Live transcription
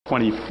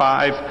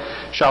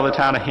25. Shall the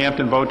town of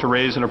Hampton vote to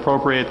raise and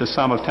appropriate the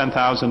sum of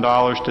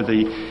 $10,000 to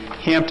the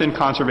Hampton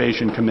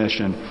Conservation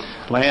Commission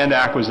Land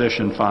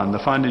Acquisition Fund? The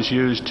fund is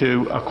used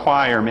to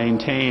acquire,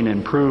 maintain,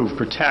 improve,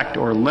 protect,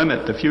 or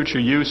limit the future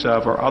use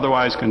of or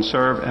otherwise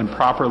conserve and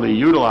properly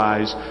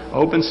utilize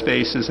open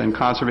spaces and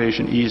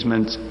conservation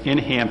easements in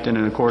Hampton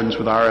in accordance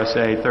with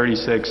RSA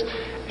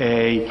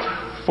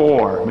 36A4.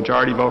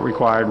 Majority vote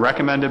required.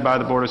 Recommended by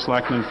the Board of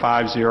Selectmen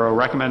 5-0.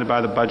 Recommended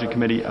by the Budget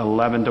Committee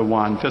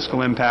 11-1.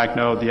 Fiscal impact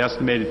note: the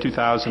estimated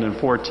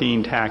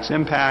 2014 tax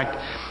impact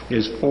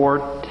is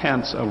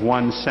 0.4 of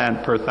 1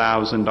 cent per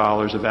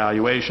 $1,000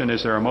 evaluation.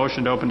 Is there a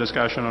motion to open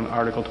discussion on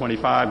Article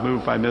 25?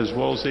 Moved by Ms.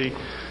 Woolsey,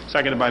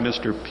 seconded by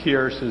Mr.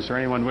 Pierce. Is there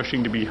anyone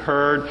wishing to be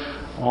heard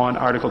on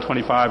Article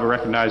 25? I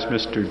recognize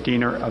Mr.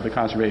 Diener of the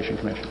Conservation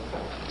Commission.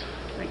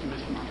 Thank you,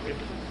 Mr. Montgomery.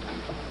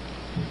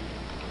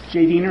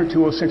 Jay Diener,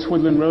 206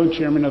 Woodland Road,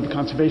 Chairman of the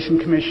Conservation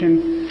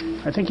Commission.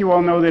 I think you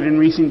all know that in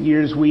recent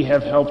years we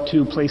have helped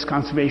to place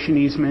conservation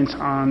easements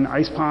on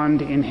Ice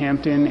Pond in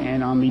Hampton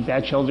and on the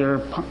Batchelder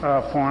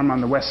Farm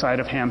on the west side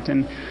of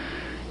Hampton.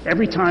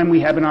 Every time we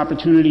have an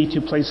opportunity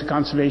to place a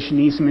conservation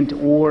easement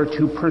or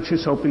to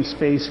purchase open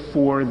space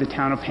for the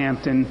town of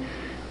Hampton,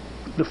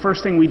 the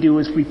first thing we do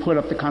is we put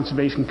up the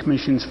Conservation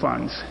Commission's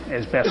funds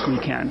as best we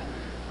can.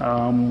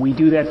 We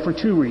do that for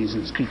two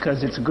reasons: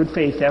 because it's a good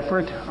faith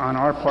effort on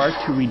our part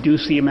to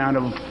reduce the amount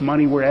of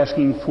money we're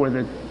asking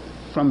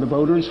from the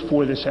voters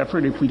for this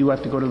effort if we do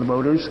have to go to the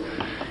voters,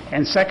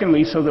 and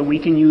secondly, so that we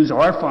can use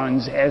our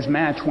funds as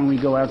match when we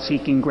go out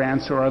seeking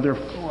grants or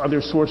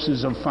other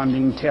sources of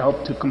funding to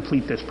help to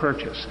complete this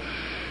purchase.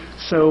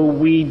 So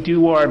we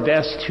do our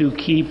best to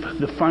keep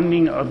the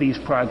funding of these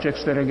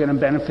projects that are going to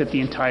benefit the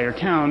entire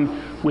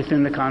town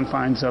within the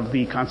confines of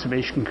the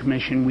Conservation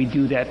Commission. We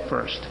do that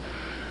first.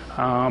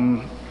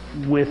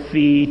 With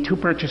the two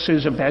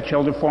purchases of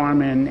Batchelder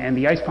Farm and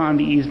the Ice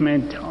Pond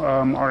easement,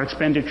 our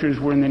expenditures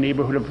were in the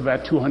neighborhood of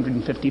about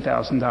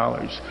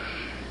 $250,000.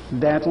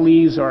 That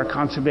leaves our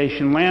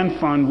Conservation Land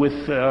Fund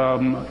with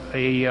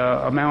a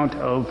amount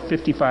of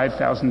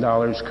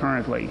 $55,000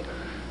 currently.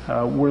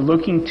 We're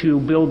looking to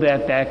build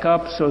that back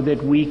up so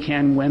that we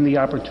can, when the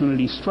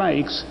opportunity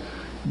strikes,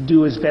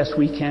 do as best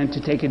we can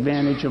to take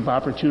advantage of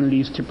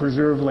opportunities to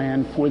preserve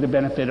land for the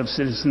benefit of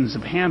citizens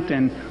of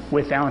Hampton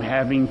without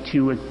having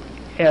to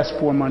ask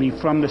for money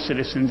from the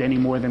citizens any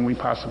more than we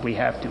possibly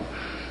have to.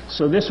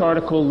 So this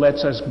article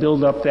lets us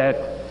build up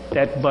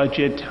that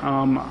budget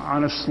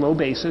on a slow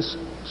basis,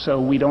 so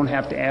we don't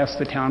have to ask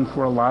the town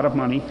for a lot of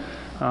money,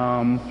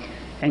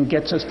 and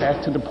gets us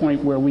back to the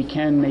point where we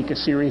can make a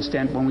serious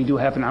dent when we do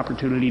have an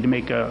opportunity to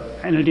make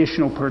an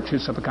additional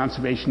purchase of a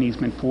conservation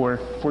easement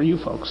for you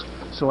folks.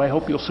 So I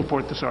hope you'll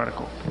support this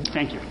article.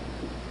 Thank you.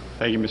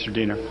 Thank you, Mr.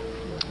 Diener.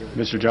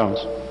 Mr. Jones.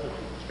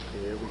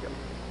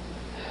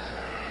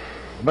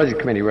 The Budget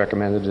Committee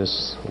recommended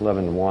this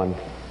 11-1.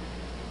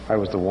 I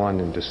was the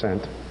one in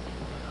dissent.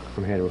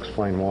 I'm here to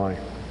explain why.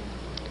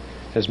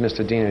 As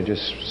Mr. Diener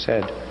just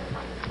said,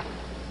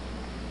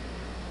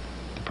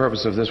 the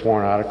purpose of this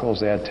warrant article is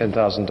to add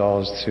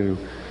 $10,000 to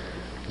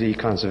the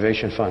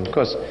Conservation Fund. Of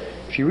course,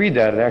 if you read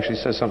that, it actually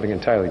says something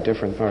entirely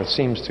different, or it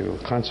seems to.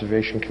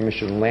 Conservation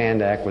Commission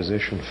Land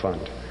Acquisition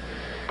Fund.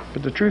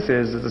 But the truth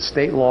is that the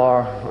state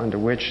law under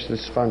which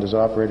this fund is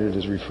operated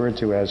is referred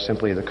to as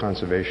simply the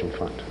Conservation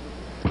Fund.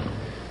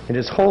 It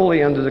is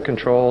wholly under the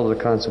control of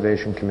the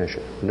Conservation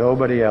Commission.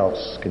 Nobody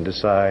else can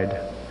decide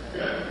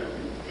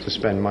to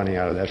spend money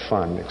out of that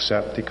fund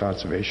except the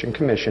Conservation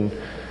Commission,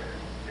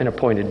 an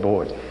appointed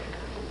board.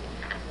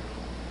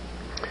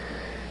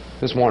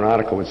 This warrant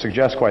article would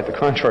suggest quite the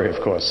contrary,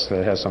 of course, that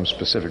it has some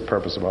specific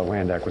purpose about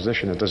land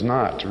acquisition. It does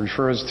not. It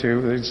refers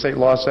to, the state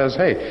law says,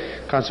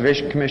 hey,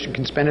 Conservation Commission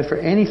can spend it for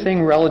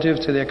anything relative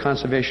to their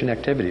conservation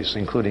activities,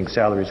 including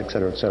salaries, et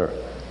cetera, et cetera.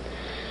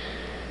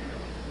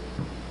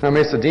 Now,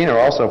 Mr. Diener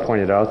also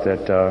pointed out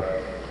that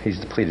he's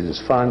depleted his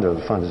fund, or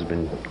the fund has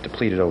been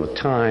depleted over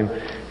time,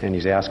 and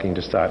he's asking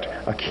to start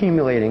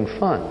accumulating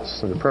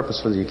funds. So the purpose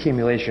for the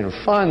accumulation of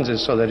funds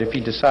is so that if he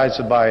decides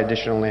to buy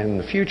additional land in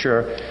the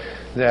future,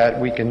 that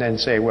we can then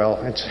say,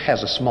 well, it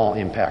has a small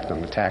impact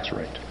on the tax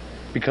rate.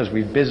 Because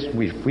we've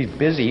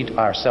busied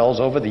ourselves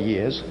over the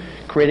years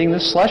creating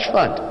this slush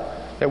fund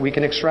that we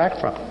can extract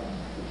from.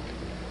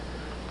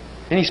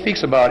 And he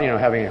speaks about,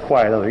 having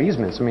acquired other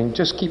easements. I mean,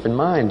 just keep in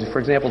mind, for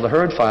example, the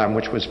Herd Farm,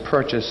 which was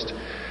purchased,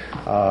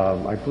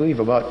 I believe,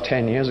 about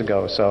 10 years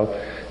ago. So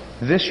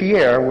this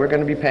year, we're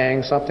going to be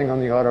paying something on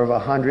the order of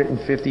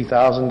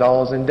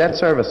 $150,000 in debt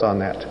service on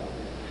that.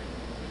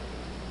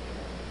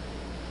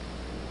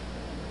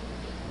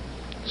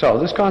 So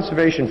this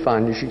conservation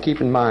fund, you should keep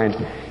in mind,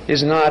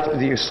 is not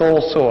the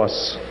sole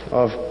source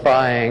of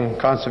buying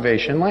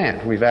conservation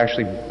land. We've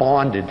actually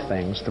bonded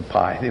things to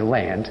buy the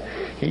land.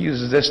 He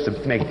uses this to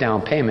make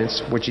down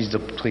payments, which he's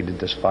depleted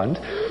this fund.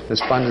 This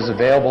fund is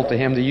available to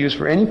him to use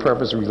for any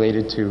purpose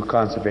related to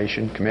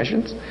conservation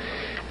commissions.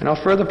 And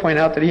I'll further point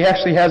out that he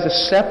actually has a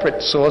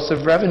separate source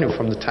of revenue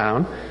from the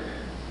town,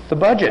 the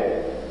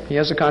budget. He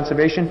has a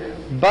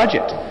conservation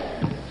budget.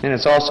 And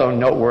it's also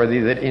noteworthy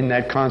that in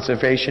that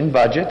conservation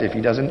budget, if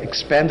he doesn't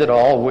expend it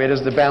all, where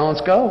does the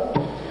balance go?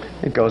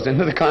 It goes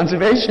into the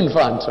conservation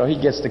fund, so he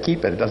gets to keep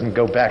it. It doesn't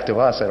go back to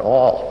us at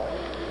all.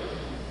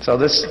 So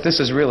this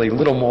is really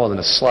little more than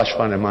a slush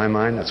fund in my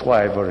mind. That's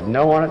why I voted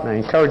no on it, and I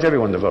encourage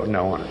everyone to vote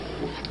no on it.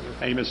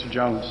 Thank you, Mr.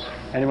 Jones.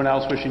 Anyone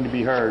else wishing to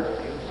be heard?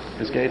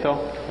 Ms. Gaethel?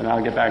 And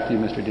I'll get back to you,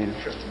 Mr. Diener.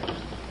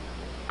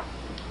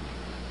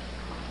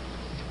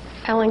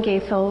 Ellen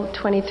Gaethel,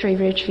 23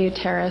 Ridgeview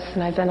Terrace,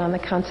 and I've been on the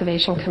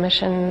Conservation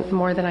Commission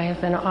more than I have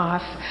been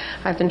off.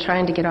 I've been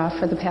trying to get off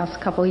for the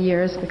past couple of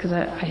years because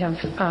I have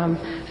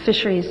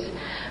fisheries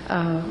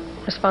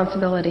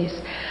responsibilities.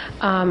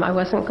 I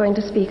wasn't going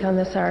to speak on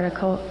this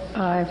article.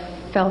 I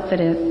felt that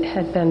it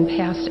had been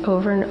passed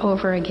over and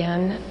over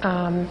again.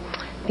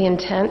 The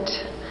intent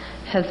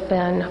has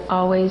been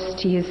always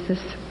to use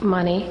this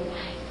money,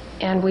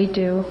 and we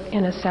do,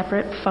 in a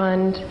separate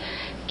fund.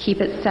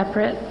 Keep it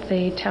separate.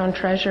 The town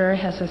treasurer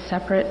has a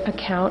separate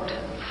account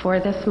for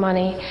this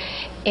money,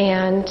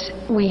 and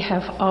we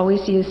have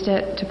always used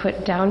it to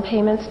put down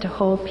payments to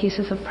hold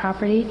pieces of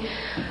property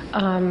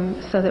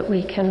so that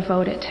we can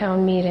vote at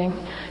town meeting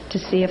to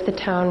see if the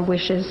town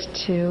wishes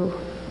to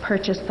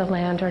purchase the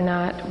land or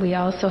not. We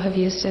also have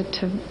used it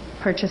to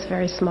purchase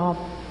very small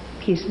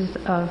pieces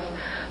of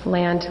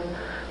land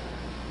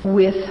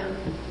with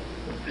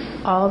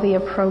all the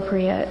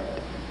appropriate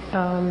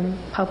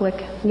public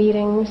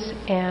meetings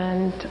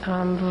and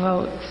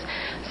votes.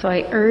 So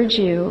I urge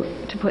you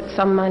to put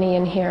some money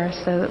in here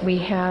so that we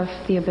have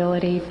the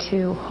ability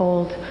to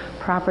hold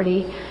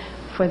property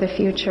for the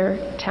future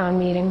town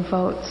meeting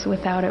votes.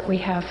 Without it, we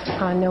have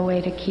no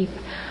way to keep,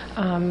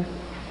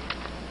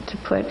 to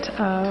put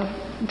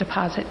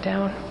deposit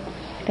down.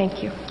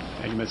 Thank you.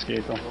 Thank you, Ms.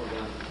 Gaethel.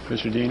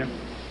 Mr. Diener?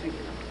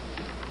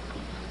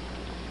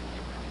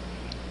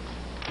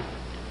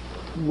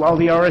 While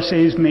the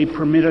RSAs may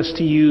permit us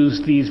to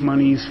use these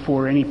monies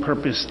for any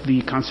purpose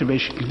the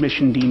Conservation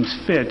Commission deems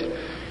fit,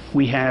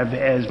 we have,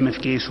 as Ms.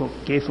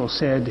 Gaethel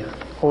said,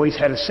 always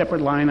had a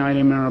separate line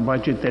item in our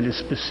budget that is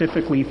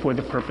specifically for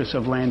the purpose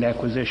of land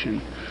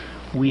acquisition.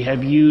 We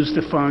have used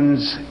the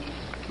funds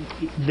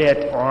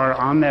that are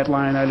on that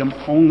line item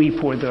only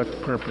for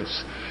that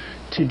purpose.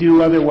 To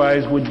do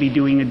otherwise would be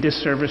doing a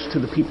disservice to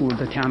the people of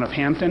the town of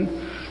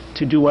Hampton.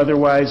 To do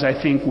otherwise, I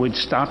think, would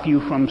stop you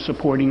from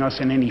supporting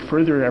us in any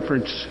further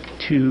efforts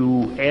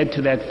to add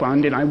to that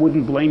fund, and I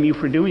wouldn't blame you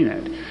for doing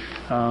that.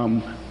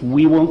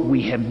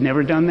 We have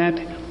never done that.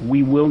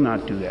 We will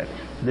not do that.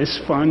 This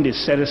fund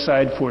is set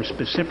aside for a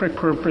specific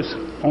purpose,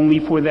 only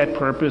for that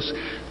purpose.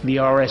 The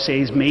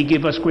RSAs may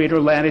give us greater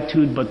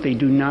latitude, but they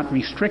do not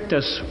restrict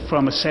us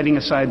from setting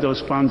aside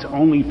those funds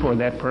only for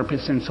that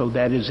purpose, and so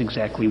that is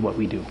exactly what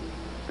we do.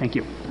 Thank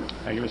you.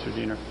 Thank you, Mr.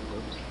 Diener.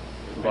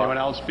 Anyone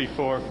else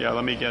before? Yeah,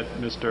 let me get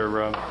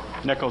Mr.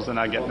 Nichols, then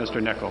I get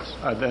Mr. Nichols,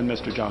 then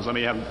Mr. Jones. Let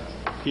me have,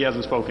 he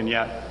hasn't spoken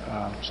yet,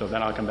 so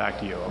then I'll come back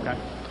to you, okay?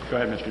 Go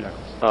ahead, Mr.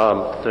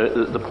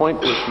 Nichols. The point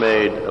was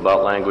made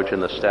about language in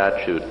the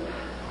statute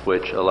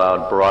which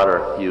allowed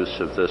broader use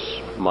of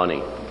this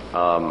money.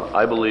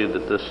 I believe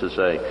that this is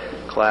a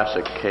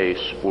classic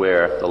case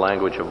where the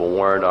language of a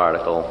warrant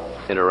article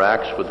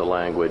interacts with the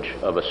language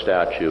of a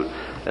statute,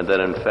 and that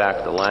in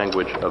fact the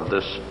language of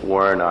this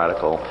warrant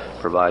article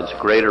provides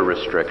greater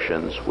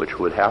restrictions which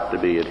would have to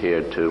be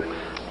adhered to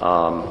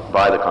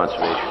by the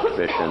Conservation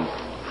Commission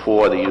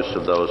for the use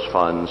of those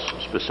funds,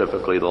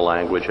 specifically the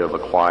language of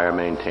acquire,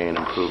 maintain,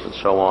 improve, and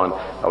so on.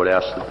 I would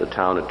ask that the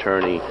town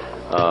attorney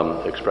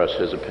express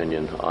his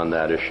opinion on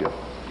that issue.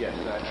 Yes,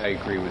 I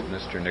agree with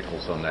Mr.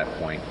 Nichols on that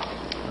point.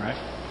 All right.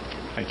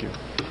 Thank you.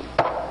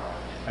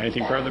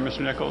 Anything further,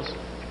 Mr. Nichols?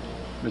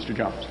 Mr.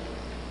 Jones.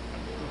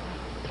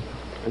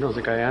 I don't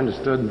think I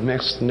understood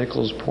Mr.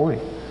 Nichols'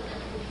 point.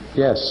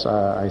 Yes,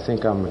 I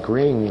think I'm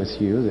agreeing with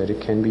you that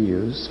it can be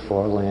used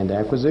for land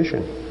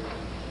acquisition,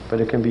 but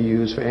it can be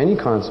used for any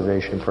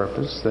conservation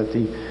purpose that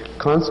the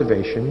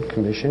Conservation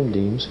Commission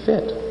deems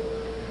fit.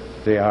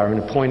 They are an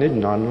appointed,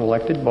 not an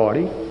elected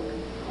body.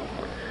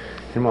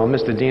 And while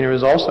Mr. Diener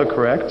is also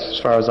correct, as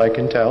far as I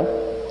can tell,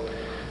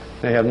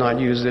 they have not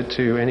used it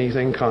to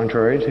anything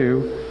contrary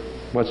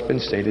to what's been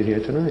stated here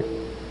tonight.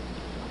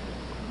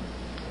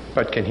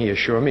 But can he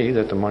assure me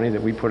that the money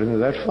that we put into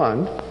that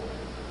fund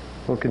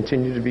will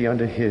continue to be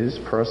under his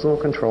personal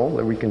control,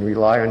 that we can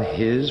rely on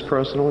his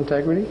personal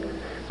integrity?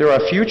 There are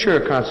future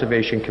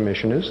conservation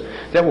commissioners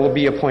that will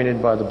be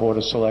appointed by the Board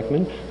of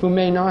Selectmen who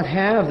may not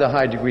have the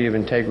high degree of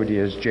integrity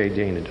as Jay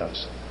Dana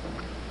does.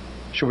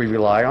 Should we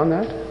rely on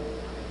that?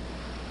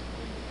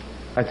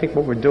 I think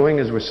what we're doing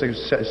is we're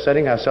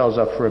setting ourselves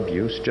up for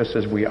abuse, just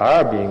as we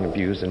are being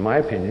abused, in my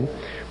opinion,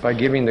 by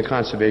giving the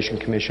Conservation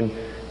Commission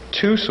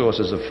two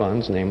sources of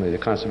funds, namely the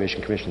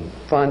Conservation Commission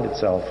fund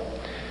itself,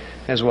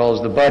 as well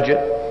as the budget.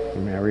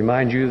 May I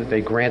remind you that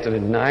they granted a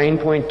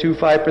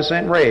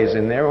 9.25% raise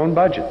in their own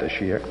budget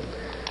this year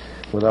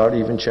without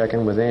even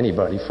checking with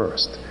anybody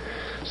first.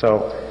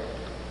 So,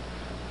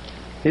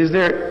 is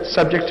there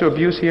subject to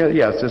abuse here?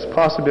 Yes, there's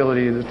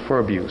possibility for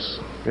abuse.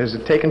 Has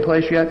it taken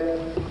place yet?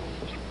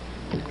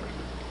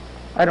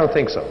 I don't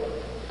think so.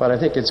 but I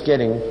think it's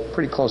getting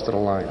pretty close to the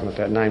line with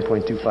that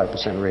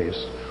 9.25% raise.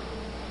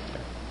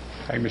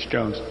 Thank you, Mr.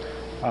 Jones.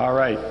 All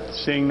right.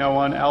 Seeing no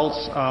one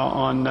else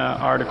on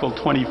Article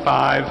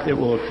 25, it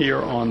will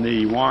appear on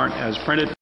the warrant as printed.